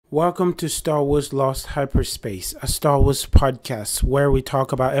Welcome to Star Wars Lost Hyperspace, a Star Wars podcast where we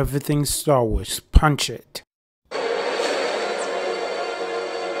talk about everything Star Wars. Punch it. You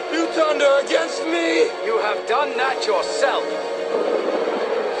thunder against me! You have done that yourself.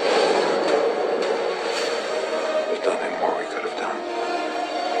 There's nothing more we could have done.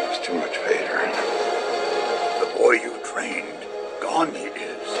 There's too much Vader in him. The boy you trained, gone he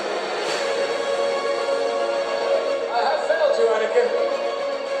is. I have failed you, Anakin.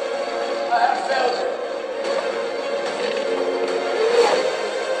 I have failed you.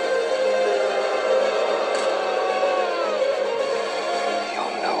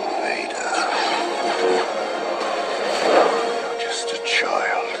 You're no Vader. You're just a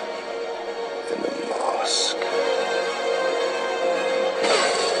child in a mask.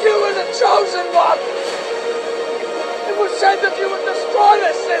 You were the chosen one! It was said that you would destroy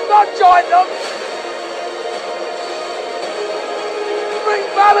this Sith, not join them! Bring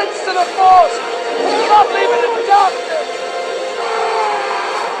balance to the Force! Not leave it in darkness!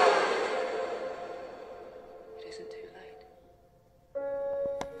 It isn't too late.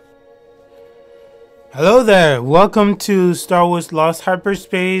 Hello there. Welcome to Star Wars Lost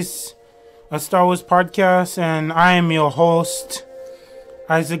Hyperspace, a Star Wars podcast, and I am your host,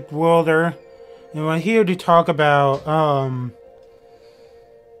 Isaac Wilder, and we're here to talk about,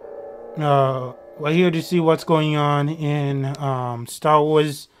 we're here to see what's going on in, Star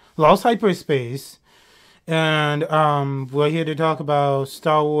Wars Lost Hyperspace, and, we're here to talk about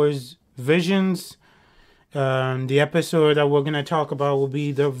Star Wars Visions. The episode that we're going to talk about will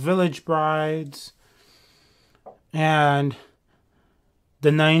be The Village Brides, and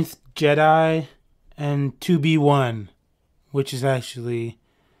The Ninth Jedi, and TO-B1, which is actually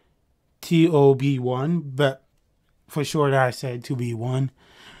TO-B1, but for short I said TO-B1.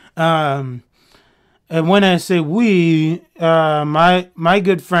 And when I say we, my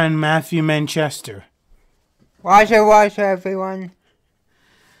good friend Matthew Manchester. Watch everyone.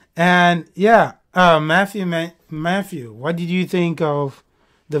 And yeah, Matthew, what did you think of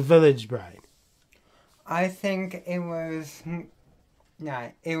The Village Bride? I think it was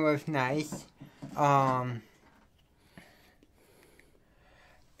nice. It was nice.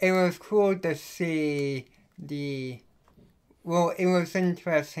 It was cool to see it was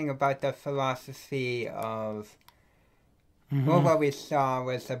interesting about the philosophy of. Mm-hmm. Well, what we saw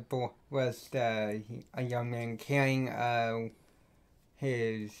was a young man carrying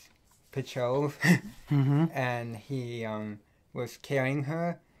his betrothed, Mm-hmm. and he was carrying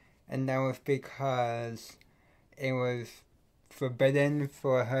her, and that was because it was forbidden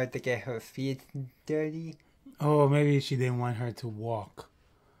for her to get her feet dirty. Oh, maybe she didn't want her to walk.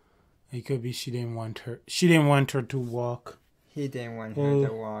 It could be she didn't want her to walk. He didn't want her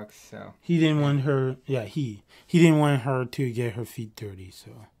to walk, so He didn't want her. Yeah, he didn't want her to get her feet dirty.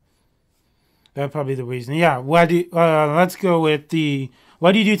 So that's probably the reason. Yeah. Let's go with the.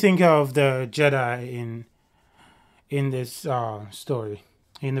 What did you think of the Jedi in this story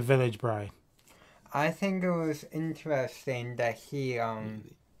in The Village Bride? I think it was interesting that she, right?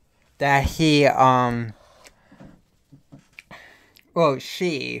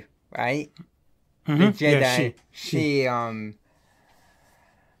 Mm-hmm. The Jedi, Yeah,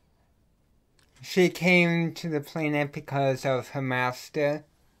 she came to the planet because of her master.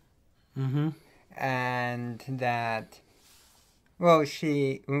 Mm-hmm. And that, did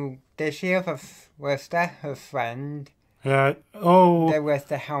she have was that her friend? Yeah. Oh. That was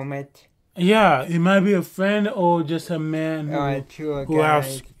the helmet? Yeah, it might be a friend or just a man who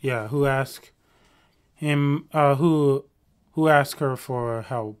asked him who asked her for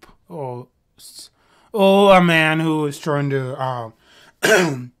help, or a man who was trying to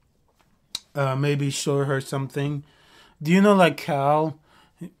maybe show her something. Do you know, like Cal,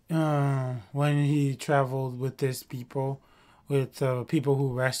 when he traveled with these people, with people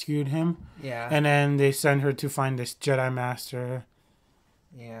who rescued him? Yeah. And then they sent her to find this Jedi Master.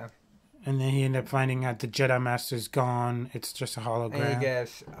 Yeah. And then he ended up finding out the Jedi Master's gone. It's just a hologram. I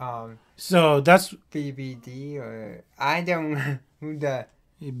guess, so that's BBD, or I don't know who the...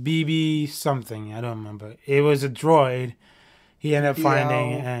 BB something. I don't remember. It was a droid. He ended up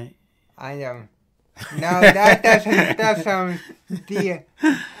finding... I don't... No, that sounds...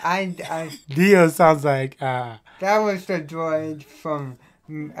 Dio sounds like... That was the droid from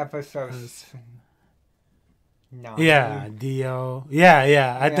episodes... No. Yeah, Dio.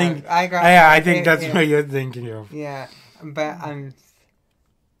 Yeah. I think that's what you're thinking of. Yeah, but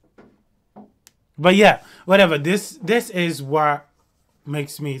But yeah, whatever. This is what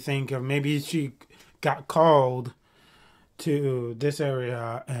makes me think of maybe she got called to this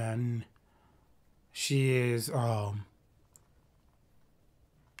area and she is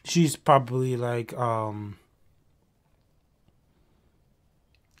she's probably like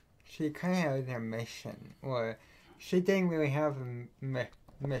She kind of had a mission, or she didn't really have a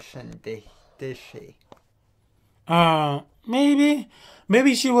mission, did she? maybe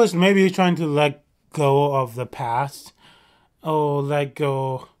she was maybe trying to let go of the past. Oh, let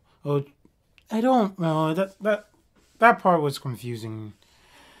go. Oh, I don't know. That part was confusing.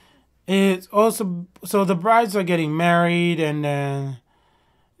 It's also so the brides are getting married, and then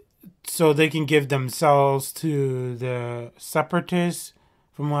so they can give themselves to the separatists,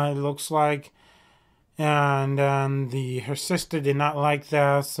 from what it looks like. And her sister did not like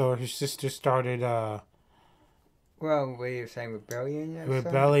that, so her sister started Well, were you saying rebellion or something?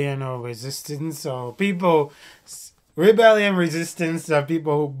 rebellion or resistance. So people, rebellion, resistance are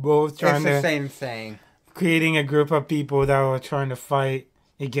people who both trying It's the to same thing. creating a group of people that were trying to fight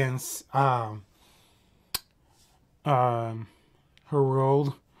against her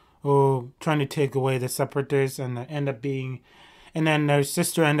rule, or trying to take away the separatists, and end up being, and then their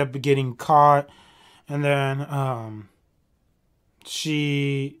sister ended up getting caught, and then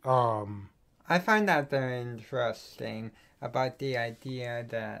she I find that very interesting about the idea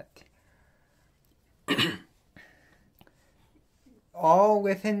that all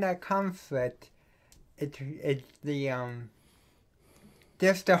within that conflict,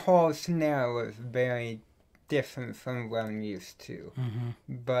 just the whole scenario was very different from what I'm used to. Mm-hmm.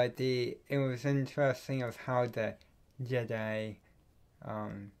 But it was interesting of how the Jedi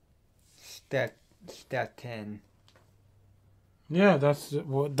stepped in. Yeah, that's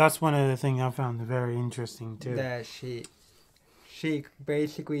one of the things I found very interesting too. That she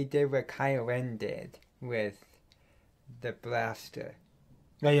basically did what Kylo Ren did with the blaster.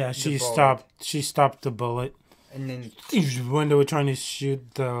 Yeah, she stopped the bullet. And then When they were trying to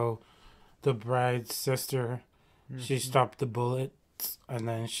shoot the bride's sister, she stopped the bullet, and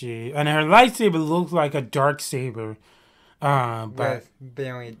then her lightsaber looked like a dark saber. But the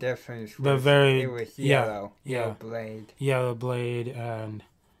only difference but was very it was yellow. yeah. Yellow blade. Yellow blade, and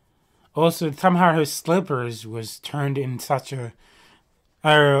also somehow her slippers was turned in such a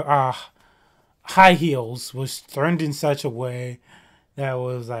her high heels was turned in such a way that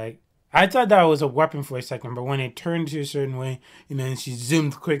was like, I thought that was a weapon for a second, but when it turned to a certain way, and she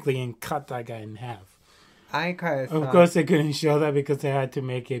zoomed quickly and cut that guy in half. Of course, they couldn't show that because they had to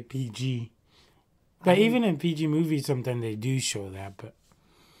make it PG. But even in PG movies, sometimes they do show that, but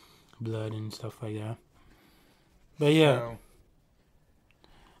blood and stuff like that. But yeah,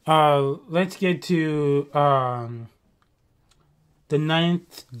 let's get to the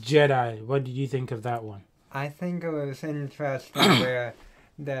Ninth Jedi. What did you think of that one? I think it was interesting where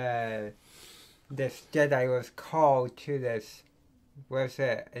this Jedi was called to this. Was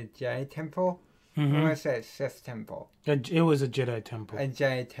it a Jedi temple? Mm-hmm. Or was it a Sith temple? It was a Jedi temple. A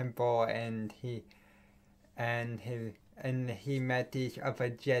Jedi temple, and he met these other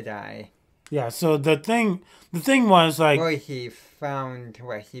Jedi. Yeah. So the thing was like, or he found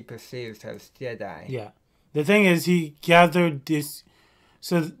what he perceives as Jedi. Yeah. The thing is, he gathered this.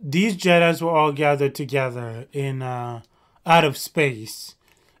 So these Jedis were all gathered together in out of space,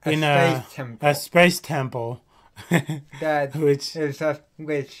 A space temple. That which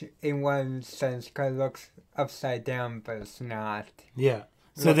in one sense kind of looks upside down, but it's not. Yeah.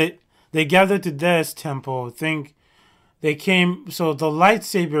 So they gathered to this temple. They came. So the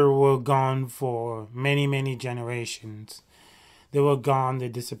lightsaber were gone for many, many generations. They were gone. They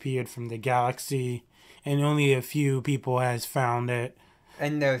disappeared from the galaxy, and only a few people has found it.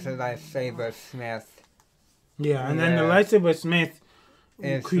 And there's a lightsaber smith. Yeah, and then the lightsaber smith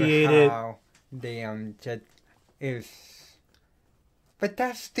created how the is. But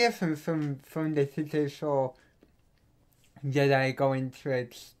that's different from the traditional Jedi going to a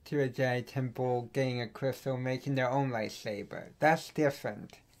Jedi temple, getting a crystal, making their own lightsaber. That's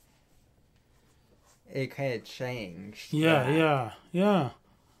different. It kind of changed. Yeah.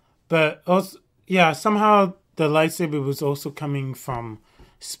 But also, somehow the lightsaber was also coming from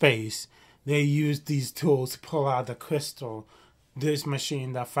space. They used these tools to pull out the crystal, this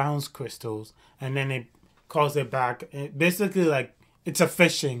machine that finds crystals, and then it calls it back. Basically, like, it's a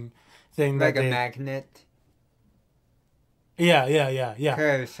fishing thing. Like a magnet? Yeah.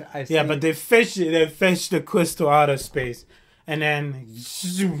 But they fish the crystal out of space, and then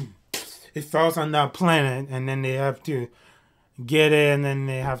zoom, it falls on that planet, and then they have to get it, and then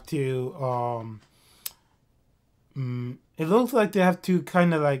they have to it looks like they have to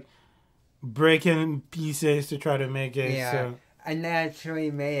kind of like break it in pieces to try to make it. Yeah, so. and they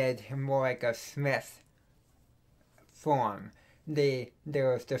actually made it more like a smith form. There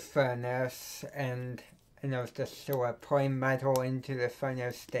was the furnace and and it was just sort of pouring metal into the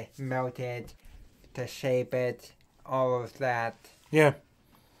furnace to melt it, to shape it, all of that. Yeah.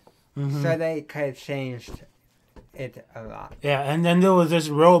 Mm-hmm. So they could have changed it a lot. Yeah, and then there was this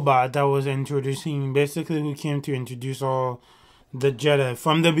robot that was introducing, basically who came to introduce all the Jedi.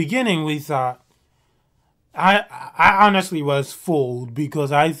 From the beginning, we thought, I honestly was fooled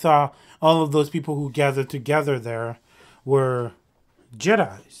because I thought all of those people who gathered together there were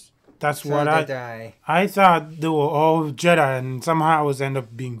Jedis. That's So what did I thought they were all Jedi, and somehow I was end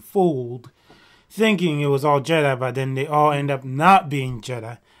up being fooled, thinking it was all Jedi, but then they all end up not being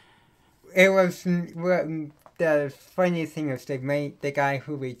Jedi. It was, well, the funny thing is they made the guy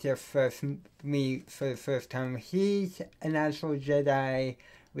who we just first meet for the first time, he's an actual Jedi.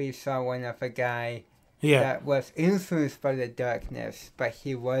 We saw one of a guy that was influenced by the darkness, but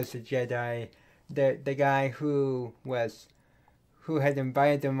he was a Jedi. The guy who had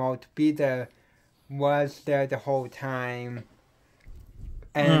invited them all to be there was there the whole time.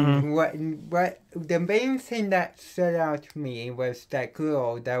 And what the main thing that stood out to me was that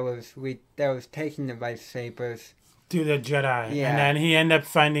girl that was taking the lightsabers to the Jedi, Yeah. and then he ended up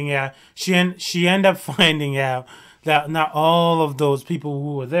finding out. She ended up finding out that not all of those people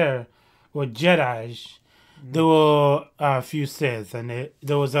who were there were Jedi's. There were a few Sith, and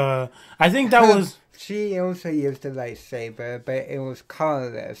there was a. I think that was. She also used a lightsaber, but it was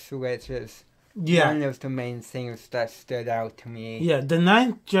colorless, which is one of the main things that stood out to me. Yeah, the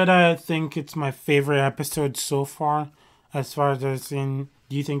Ninth Jedi. I think it's my favorite episode so far. As far as I've seen,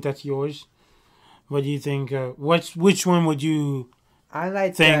 do you think that's yours? What do you think? Which one would you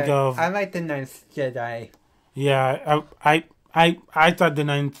think of? I like the Ninth Jedi. Yeah, I thought the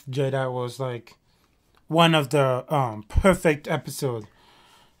Ninth Jedi was like one of the perfect episode.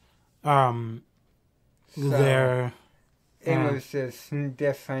 There. It was just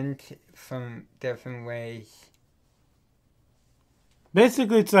different from different ways.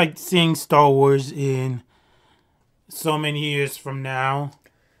 Basically, it's like seeing Star Wars in so many years from now,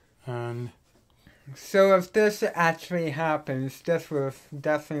 and so if this actually happens, this would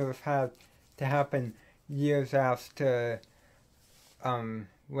definitely have to happen years after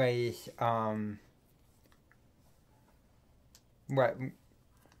Rey's what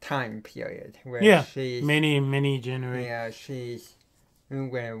time period where she's many generations. Yeah, she's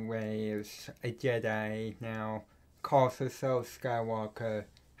where Rey is a Jedi now, calls herself Skywalker,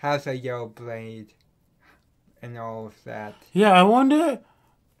 has a yellow blade, and all of that. Yeah, I wonder.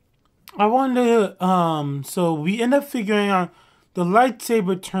 So we end up figuring out the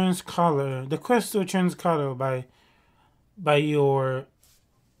lightsaber turns color. The crystal turns color by your.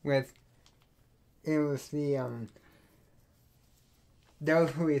 With it was the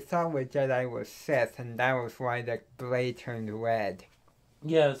those who we thought were Jedi were Sith, and that was why the blade turned red.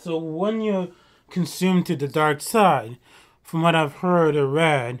 Yeah, so when you're consumed to the dark side, from what I've heard or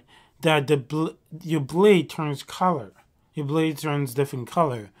read, that your blade turns color. Your blade turns different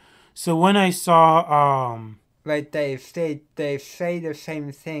color. So when I saw like they say the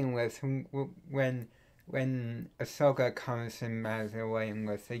same thing with when Ahsoka comes in Mandalorian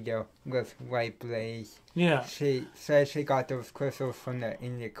with white blades. Yeah. She says she got those crystals from the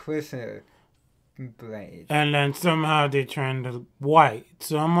Inquisitor blade. And then somehow they turned white.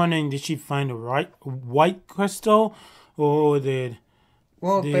 So I'm wondering, did she find a white crystal, or did?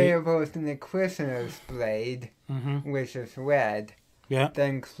 Well, they both in the Inquisitor's blade, which is red. Yeah.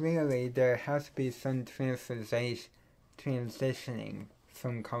 Then clearly there has to be some transitioning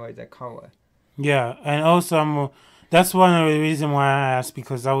from color to color. Yeah, and also that's one of the reasons why I asked,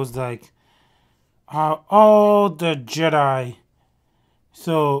 because I was like, all the Jedi,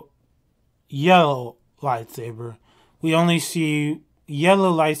 so yellow lightsaber. We only see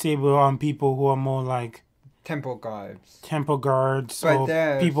yellow lightsaber on people who are more like temple guards,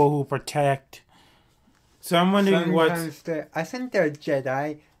 or people who protect. So I'm wondering I think there are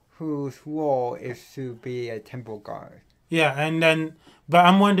Jedi whose role is to be a temple guard. Yeah, and then, but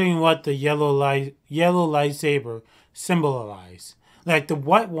I'm wondering what the yellow lightsaber symbolize. Like the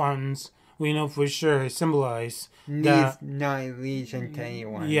white ones, we know for sure symbolize not allegiance to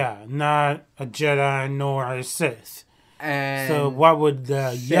anyone. Yeah, not a Jedi nor a Sith. And so what would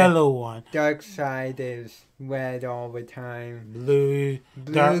the yellow one? Dark side is red all the time. Blue,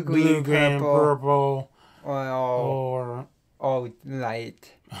 green, purple. Or all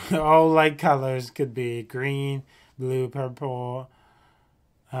light. All light colors could be green, blue, purple.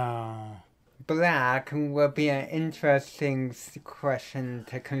 Black would be an interesting question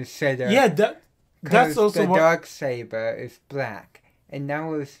to consider. Yeah, that's also the dark saber is black, and that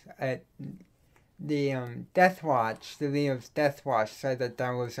was the Death Watch. The leader of Death Watch said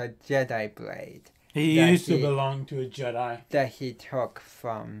that was a Jedi blade, He that used to he- belong to a Jedi that he took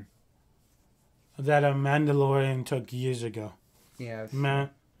from. that a Mandalorian took years ago. Yes.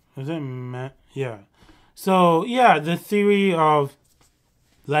 Was it Yeah. So yeah, the theory of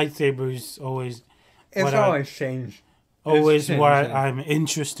lightsabers always It's what always changed. always It's what changing. I'm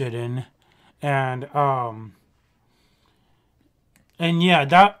interested in, and yeah,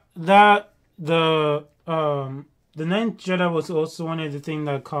 the Ninth Jedi was also one of the things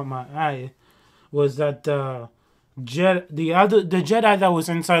that caught my eye, was that the Jedi that was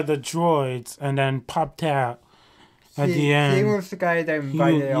inside the droids and then popped out at the end. He was the guy that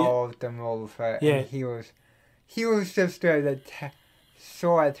invited yeah. all of them over. Yeah. And he was just the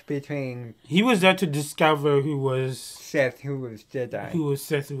sort between He was there to discover who was Sith, who was Jedi. Who was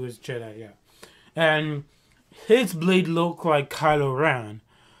Sith, who was Jedi, yeah. And his blade looked like Kylo Ren,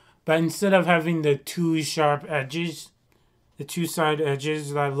 but instead of having the two sharp edges, the two side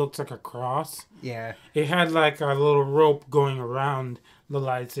edges that looked like a cross, Yeah. it had like a little rope going around the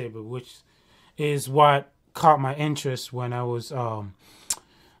lightsaber, which is what caught my interest when I was The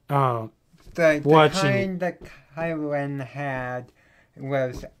watching kind that Kylo Ren had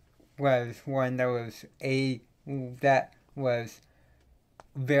was one that was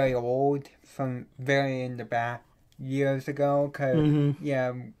very old, from very in the back years ago. Cause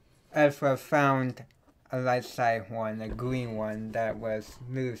Ezra found a light side one, a green one that was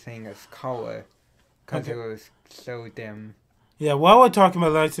losing its color because it was so dim. Yeah, while we're talking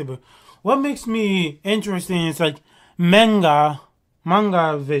about lightsaber, what makes me interesting is like manga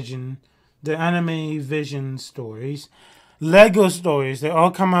vision, the anime vision stories, Lego stories. They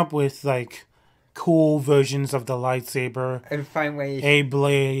all come up with like cool versions of the lightsaber, And finally, a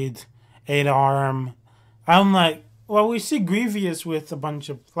blade, an arm. I'm like, well, we see Grievous with a bunch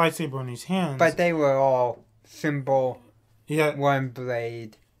of lightsaber on his hands, but they were all simple, yeah, one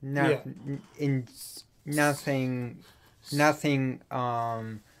blade, nothing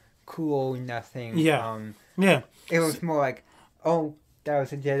cool, nothing. Yeah. yeah. It was more like, oh, that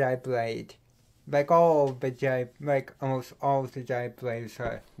was a Jedi blade. Like almost all of the Jedi blades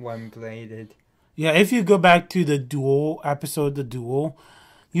are one bladed. Yeah, if you go back to the Duel episode, the Duel,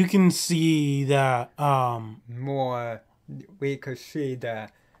 you can see that More, we could see the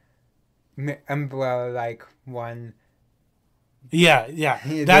umbrella-like one. Yeah,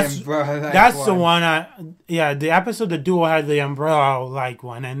 that's umbrella-like that's the one. one. The episode the Duel had the umbrella like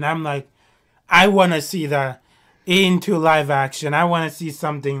one, and I'm like, I want to see that into live action. I want to see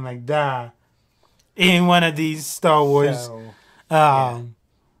something like that in one of these Star Wars,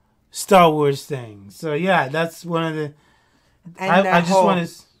 Star Wars things. So yeah, that's one of the. And I just want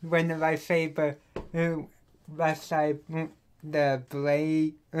to. when the lightsaber, the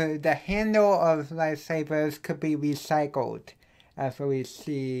blade, the handle of lightsabers could be recycled, as we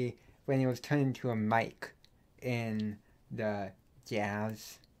see when it was turned into a mic in the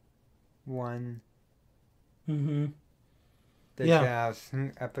Jazz one. Mm-hmm. The Yeah. Jazz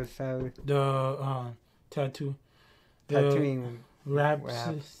episode. The tattoo. Tattooing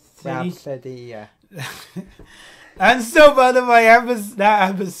Rhapsody. yeah. I'm still bothered by that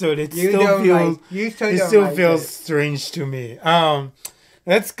episode. It still feels strange to me.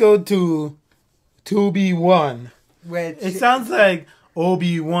 Let's go to TO-B1. Which, It sounds like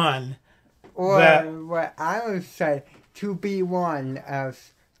Obi-Wan. or that- what I would say, to be one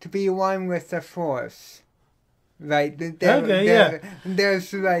with the Force. Like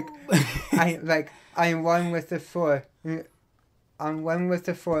there's like I'm one with the Force. I'm one with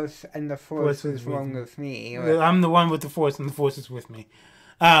the Force, and the Force is one with me. I'm the one with the Force, and the Force is with me.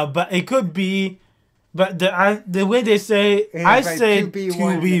 But it could be. But the way they say, I say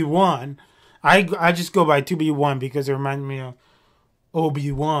TO-B1. I just go by TO-B1 because it reminds me of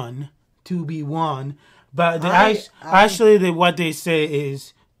Obi-Wan. TO-B1. But actually, what they say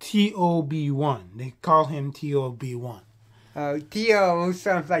is TO-B1. They call him TO-B1. T-O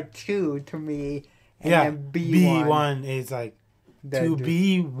sounds like two to me. And then B1 is like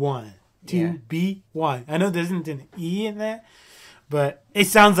TO-B1. Yeah. TO-B1. I know there isn't an E in there, but it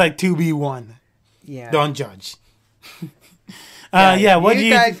sounds like TO-B1. Yeah. Don't judge. What do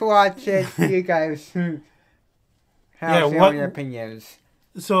you guys watch it? You guys have your own opinions.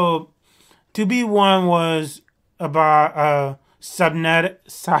 So, TO-B1 was about a subnatic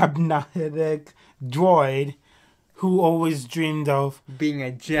droid who always dreamed of being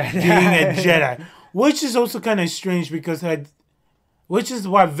a Jedi. Which is also kind of strange because which is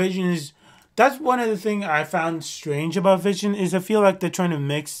what Vision is. That's one of the things I found strange about Vision is I feel like they're trying to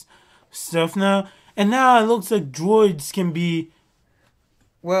mix stuff now. And now it looks like droids can be.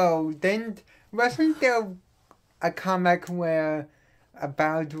 Well, then wasn't there a comic where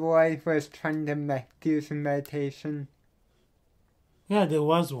about droid was trying to do some meditation? Yeah, there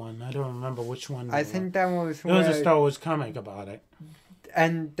was one. I don't remember which one. I think that was There was a Star Wars comic about it.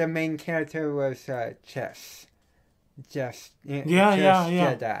 And the main character was Chess. Just Yeah.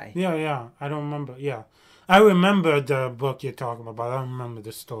 Jedi. Yeah. I don't remember. Yeah. I remember the book you're talking about. I don't remember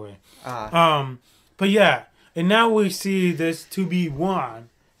the story. But yeah. And now we see this TO-B1.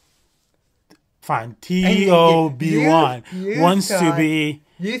 Fine. TO-B1 wants to be...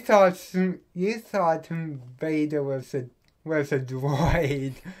 You thought Vader was a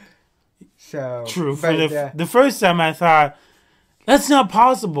droid. So true. For the first time I thought, that's not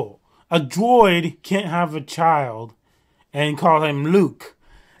possible. A droid can't have a child and call him Luke.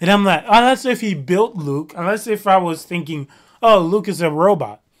 And I'm like, unless if he built Luke, unless if I was thinking, oh, Luke is a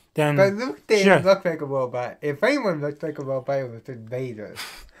robot. Then, but Luke didn't look like a robot. If anyone looked like a robot, it was Vader.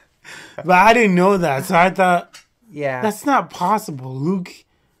 But I didn't know that, so I thought, yeah, that's not possible.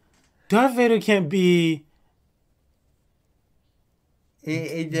 Darth Vader can't be...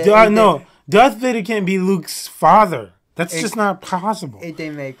 Darth Vader can't be Luke's father. That's just not possible. It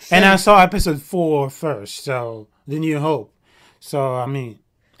didn't make sense. And I saw episode 4 first, so The New Hope. So, I mean,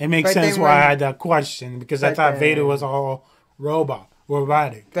 it makes sense why I had that question, because I thought Vader was all robotic.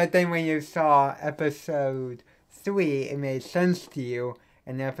 But then when you saw episode 3, it made sense to you,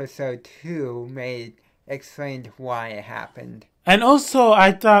 and episode 2 explained why it happened. And also,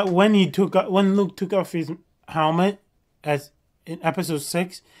 I thought when Luke took off his helmet as in episode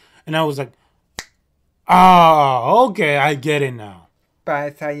 6, and I was like, oh, okay, I get it now. But I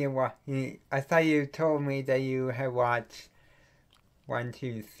thought you told me that you had watched 1,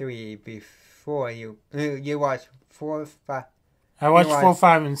 2, 3 before you watched 4, 5. I watched 4,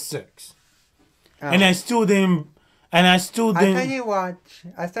 5, and 6, and I still didn't. I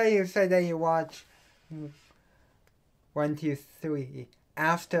thought you said that you watched 1, 2, 3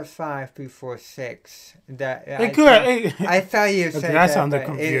 after 5 before 6. I thought you said that sounded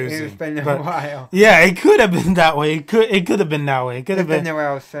confusing. It's been a while. Yeah, it could have been that way. It could have been that way. It could have been.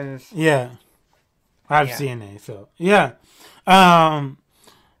 Well since. Yeah, I've seen it. So yeah,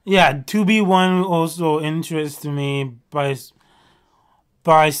 TO-B1 also interests me by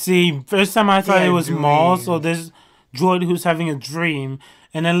seeing. First time I thought it was Maul. So this droid who's having a dream,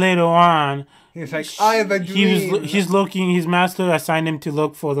 and then later on. He's like, I have a dream. He's looking. His master assigned him to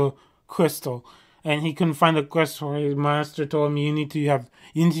look for the crystal, and he couldn't find the crystal. His master told him, you need to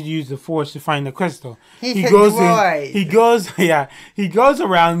use the Force to find the crystal. He goes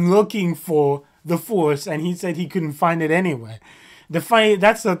around looking for the Force, and he said he couldn't find it anyway.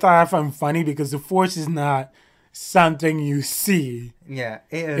 That's the thought I find funny, because the Force is not something you see. Yeah,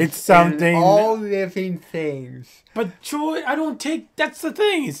 it's something. All living things. But droid, I don't take. That's the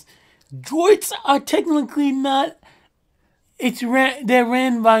thing. Droids are technically not. They're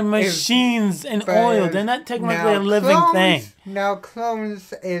ran by machines and oil. They're not technically a living thing. Now,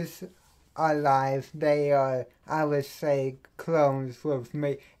 clones is alive. They are. I would say clones would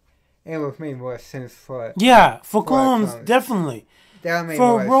make. It would make more sense for. Yeah, for clones, definitely.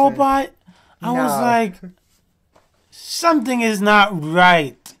 For a robot, I was like, something is not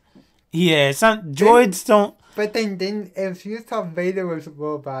right. Yeah, droids don't. But then if you thought Vader was a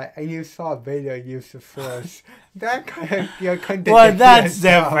robot and you saw Vader use the Force, that kind of well, that's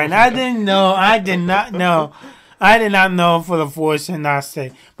different. I did not know. I did not know for the Force and not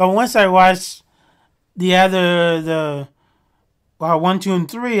say. But once I watched the 1, 2, and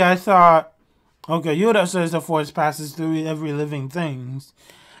 3, I thought, okay, Yoda says the Force passes through every living thing.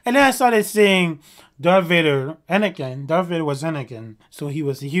 And then I started seeing Darth Vader, Anakin. Darth Vader was Anakin, so he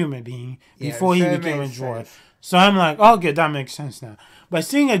was a human being before he became a droid. So I'm like, okay, that makes sense now. But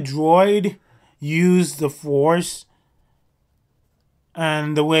seeing a droid use the Force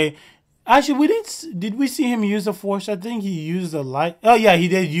and the way... Actually, did we see him use the Force? I think he used the light... Oh, yeah, he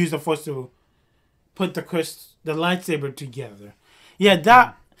did use the Force to put the lightsaber together. Yeah,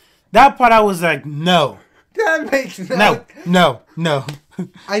 that part I was like, no. That makes no.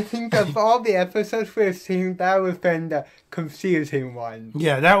 I think of all the episodes we've seen, that was been the confusing one.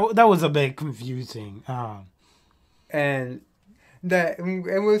 Yeah, that was a bit confusing. And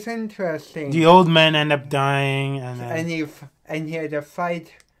it was interesting. The old man ended up dying, and he had to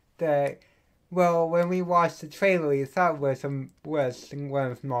fight the. Well, when we watched the trailer, we thought was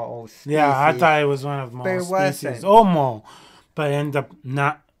one of Maul's species. Yeah, I thought it was one of Maul's species. Oh, Maul, but it ended up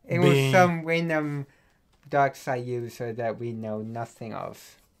not. It was some random dark side user that we know nothing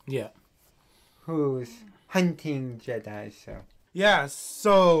of. Yeah. Who's hunting Jedi, so. Yeah,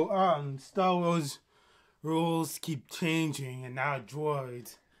 so Star Wars rules keep changing, and now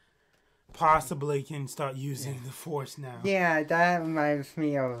droids possibly can start using the Force now. Yeah, that reminds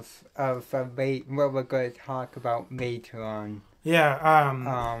me of what we're going to talk about later on.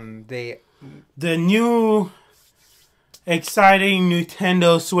 Yeah. The new exciting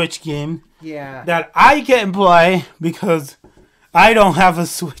Nintendo Switch game yeah, that I can't play because I don't have a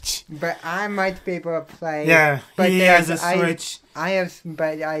Switch. but I might be able to play. Yeah, but he has a there's- Switch.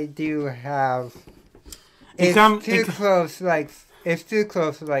 but I do have. It It's come- too it- close, it's too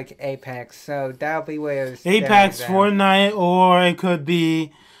close to like Apex, so that'll be where it's Apex, down. Fortnite, or it could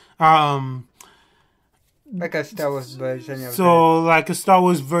be Like a Star Wars version of like a Star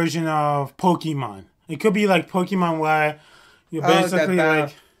Wars version of Pokemon. It could be like Pokemon where you're basically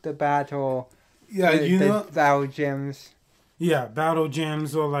the battle. yeah, the, you the know, battle gyms. yeah, battle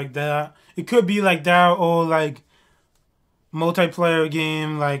gyms or like that. It could be like that or like multiplayer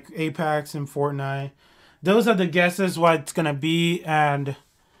game like Apex and Fortnite. Those are the guesses what it's gonna be, and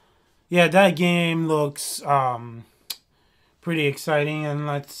yeah, that game looks pretty exciting. And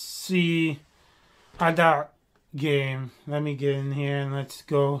let's see how that game. Let me get in here and let's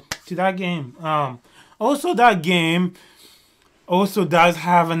go to that game. Also that game also does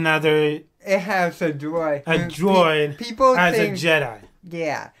have another It has a droid. people as think, a Jedi.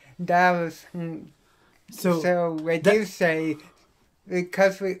 Yeah, that was. So we do say,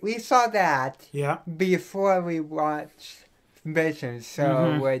 because we saw that Yeah. before we watched Vision,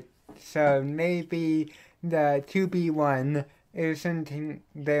 so so maybe the TO-B1 isn't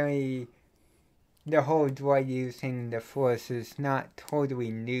very. The whole droid using the Force is not totally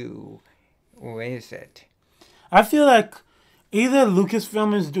new, or is it? I feel like either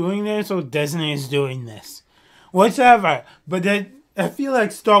Lucasfilm is doing this or Disney is doing this. Whatever. But I feel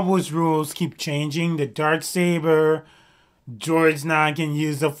like Star Wars rules keep changing. The Darksaber, droids now can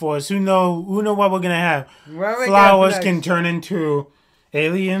use the Force. Who know what we're gonna have? Flowers can turn into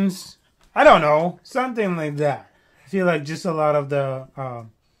aliens. I don't know. Something like that. I feel like just a lot of the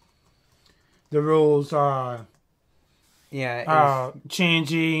rules are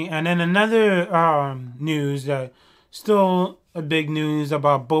changing. And then another news that still a big news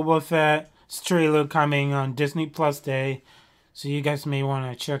about Boba Fett's trailer coming on Disney Plus Day. So you guys may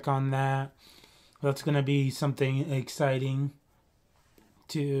want to check on that. That's gonna be something exciting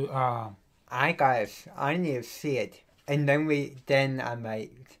to I need to see it, and then I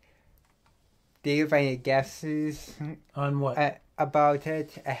might. Do you have any guesses on what about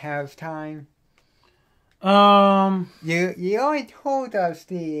it ahead of time? You already told us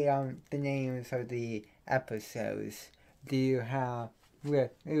the names of the episodes. Do you have?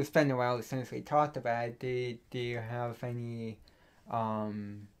 It's been a while since we talked about it. Do you have any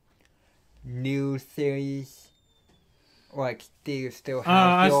new theories? Like, do you still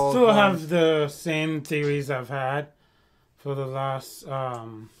have? I still have the same theories I've had for the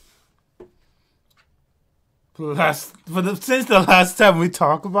since the last time we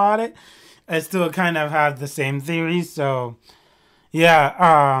talked about it. I still kind of have the same theories. So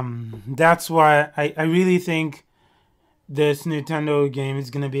yeah, that's why I really think this Nintendo game is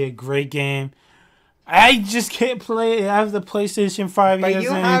gonna be a great game. I just can't play it. I have the PlayStation 5 years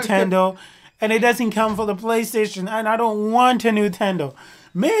of Nintendo, and it doesn't come for the PlayStation, and I don't want a Nintendo.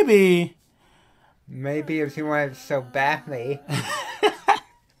 Maybe if you want it so badly.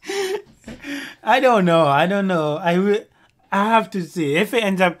 I don't know. I have to see if it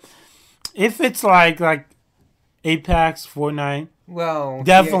ends up. If it's like Apex, Fortnite, well,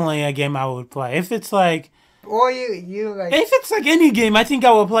 definitely a game I would play. If it's like. Or you like. If it's like any game, I think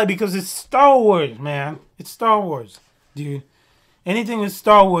I will play because it's Star Wars, man. It's Star Wars, dude. Anything with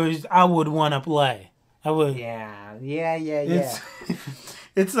Star Wars, I would want to play. I would. Yeah.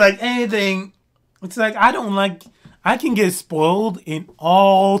 It's like anything. It's like I can get spoiled in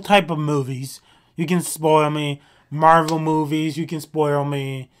all type of movies. You can spoil me Marvel movies. You can spoil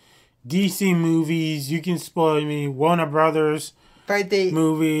me DC movies. You can spoil me Warner Brothers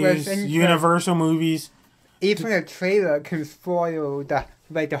movies, Universal movies. Even a trailer can spoil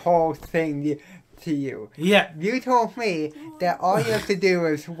the whole thing to you. Yeah. You told me that all you have to do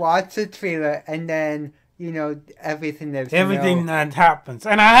is watch the trailer and then, everything that happens.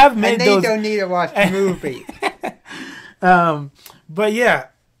 And I have made those. And they don't need to watch the movie. But yeah,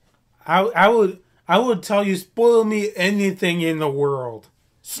 I would tell you, spoil me anything in the world.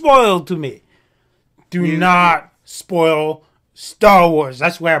 Spoil to me. Do not spoil Star Wars.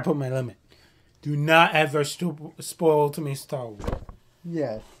 That's where I put my limit. Do not ever spoil to me Star Wars.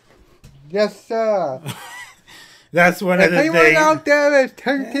 Yes. Yes, sir. That's one of the things. If anyone out there is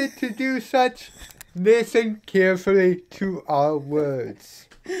tempted to do such, listen carefully to our words.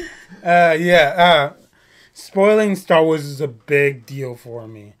 Spoiling Star Wars is a big deal for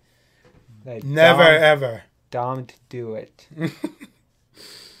me. Like, Never, ever. Don't do it.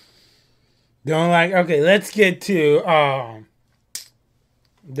 Don't like. Okay, let's get to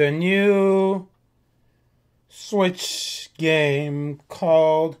the new Switch game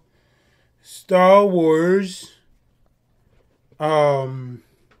called Star Wars. Star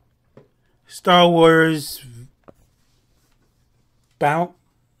Wars. Star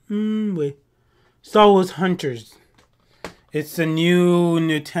Wars Hunters. It's a new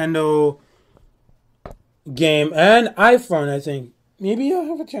Nintendo game and iPhone, I think. Maybe I'll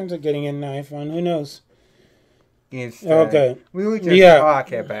have a chance of getting an iPhone. Who knows? It's, Okay. We were just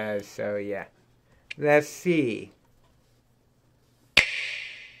talking about it, so yeah. Let's see.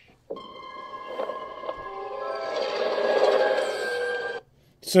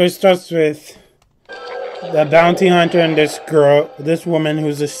 So it starts with the bounty hunter and this woman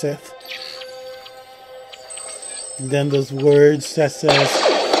who's a Sith. And then those words that says,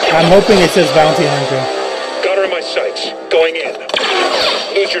 I'm hoping it says bounty hunter. Got her in my sights. Going in.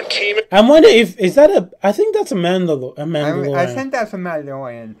 Lose your team. I'm wondering is that I think that's a Mandalorian. I think that's a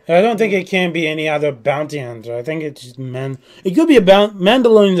Mandalorian. I don't think it can be any other bounty hunter. I think it's just it could be a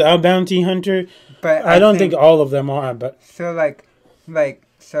Mandalorian's a bounty hunter. But I don't think all of them are. But so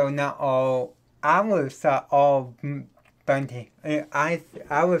so not all. I would have thought all bounty. I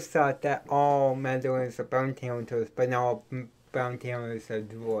would have thought that all Mandalorians are bounty hunters, but not all bounty hunters are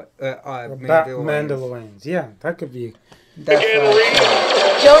Mandalorians. Yeah, that could be. That's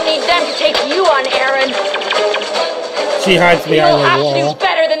Don't need them to take you on, Aaron. She hides behind the wall. You'll have to do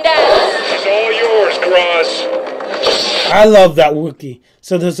better than that. It's all yours, Graz. I love that Wookiee.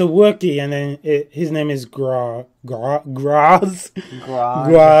 So there's a Wookiee, and then his name is Grog,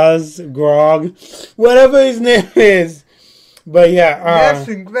 whatever his name is. But yeah,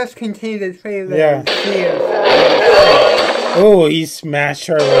 let's continue the trailer. Yeah. Oh, he smashed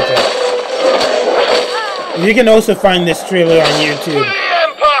her with it. You can also find this trailer on YouTube.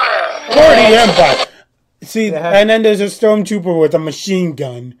 For the Empire. See, and then there's a stormtrooper with a machine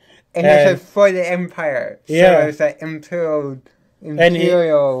gun. And it says for the Empire. So it's an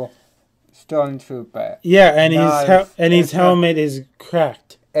Imperial stormtrooper. Yeah, and his helmet is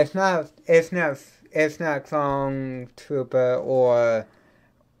cracked. It's not stormtrooper or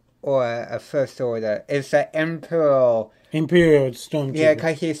a first order. It's an Imperial stormtrooper. Yeah,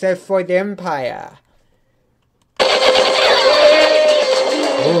 because he said for the Empire.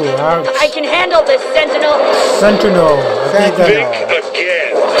 Oh, ouch. I can handle this, Sentinel.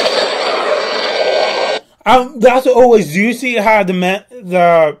 Again. That's always. Do you see how the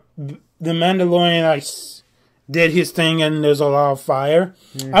Mandalorian did his thing and there's a lot of fire?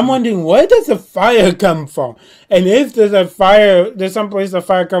 Mm-hmm. I'm wondering where does the fire come from? And if there's there's some place the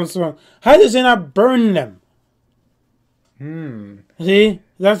fire comes from, how does it not burn them? See,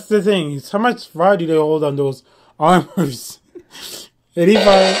 that's the thing. How much fire do they hold on those armors? 85.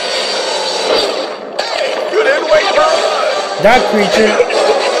 You didn't wait for us. That creature.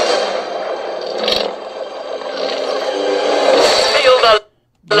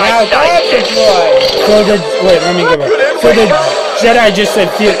 Now that's a droid. Let me go back. So the Jedi just said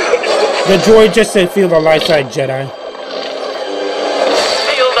the droid just said feel the light side, Jedi.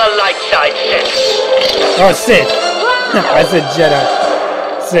 Feel the light side, Sith. Oh, Sith. I said Jedi.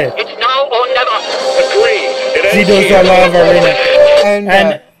 Sith. It's now or never. Agreed. See, those are a lot of arena.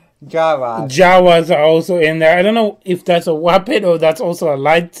 And Jawas. Jawas are also in there. I don't know if that's a weapon or that's also a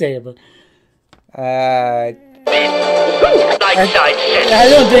lightsaber. Light side, Sith. I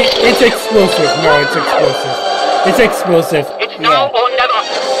don't think it's explosive. No, it's explosive. It's explosive. It's now or never.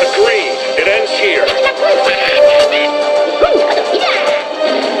 Agreed. It ends here.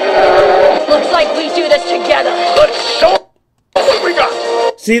 Looks like we do this together. Let's show what we got.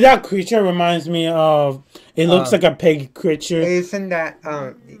 See, that creature reminds me of. It looks like a pig creature. Isn't that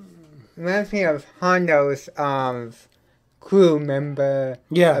reminds me of Hondo's crew member?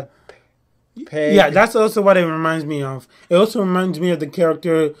 Yeah. Pig. Yeah, that's also what it reminds me of. It also reminds me of the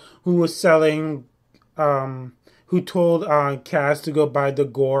character who was selling, who told Cass to go buy the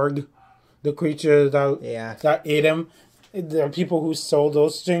Gorg, the creature that ate him. The people who sold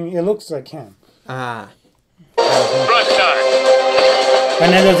those things, it looks like him. Front time.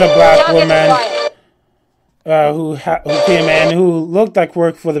 And then there's a black woman who came in who looked like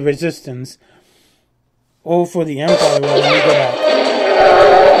worked for the Resistance. Or for the Empire. Let me go back.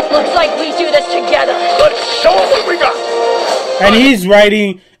 Looks like we do this together. Let's show what we got. And he's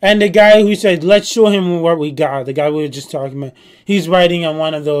writing, and the guy who said, let's show him what we got, the guy we were just talking about, he's writing on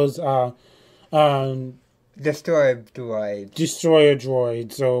one of those Destroyer droids. Destroyer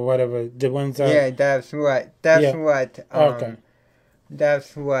droids, or whatever. The ones that... Yeah, that's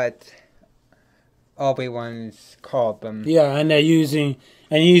what. Obi-Wan's carbon. Yeah, and he's using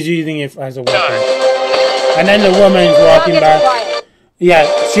it as a weapon. And then the woman's walking back. Yeah,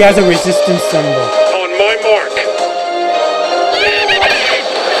 she has a resistance symbol. On my mark.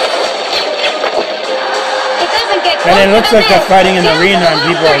 And it looks like they're fighting in the arena and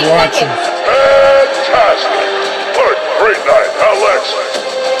people are watching. Fantastic! What a great night, Alex!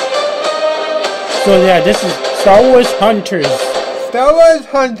 So yeah, this is Star Wars Hunters Star Wars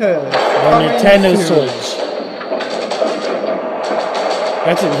Hunters! on Nintendo Switch.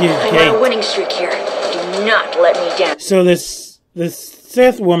 That's a huge I'm on a gate. winning streak here. Do not let me down. So this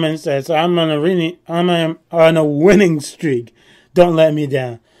Sith woman says, "I'm on a winning streak. Don't let me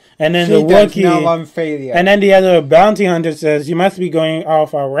down." And then She the does Wookiee, not want failure. and then the other bounty hunter says, "You must be going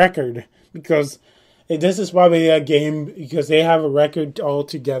off our record because this is probably a game because they have a record all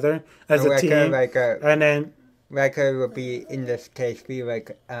together as a team." And then record would be, in this case, be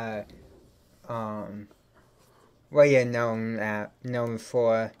like, what you're known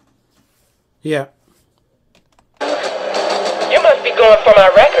for. yeah, You must be going for my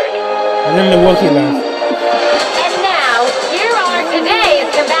record. and then the Wookiee laughs. And now, here are today's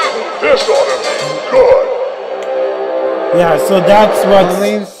combatants. This ought to be good! Yeah, so that's what's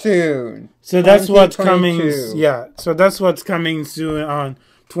Coming soon. So that's what's coming. 2022. Yeah, so that's what's coming soon on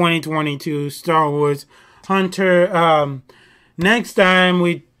 2022 Star Wars Hunter. Next time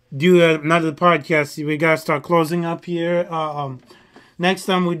we do another podcast, we gotta start closing up here. Next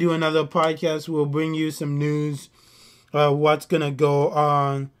time we do another podcast, we'll bring you some news. What's gonna go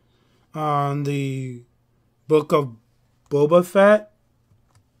on the book of Boba Fett.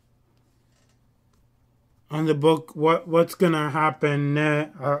 On the book, what's gonna happen?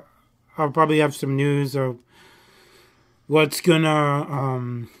 I'll probably have some news of what's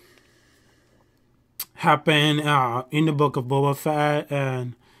gonna happen in the book of Boba Fett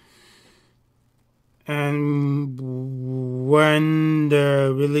and when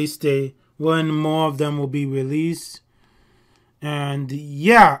the release date, when more of them will be released. And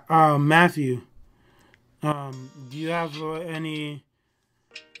yeah, Matthew, do you have any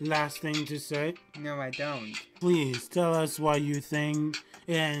last thing to say? No, I don't. Please tell us what you think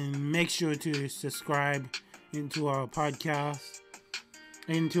and make sure to subscribe into our podcast,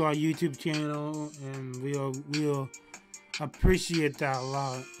 into our YouTube channel, and we'll appreciate that a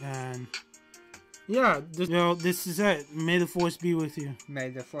lot. And yeah, this is it. May the Force be with you. May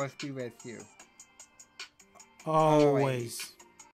the Force be with you. Always.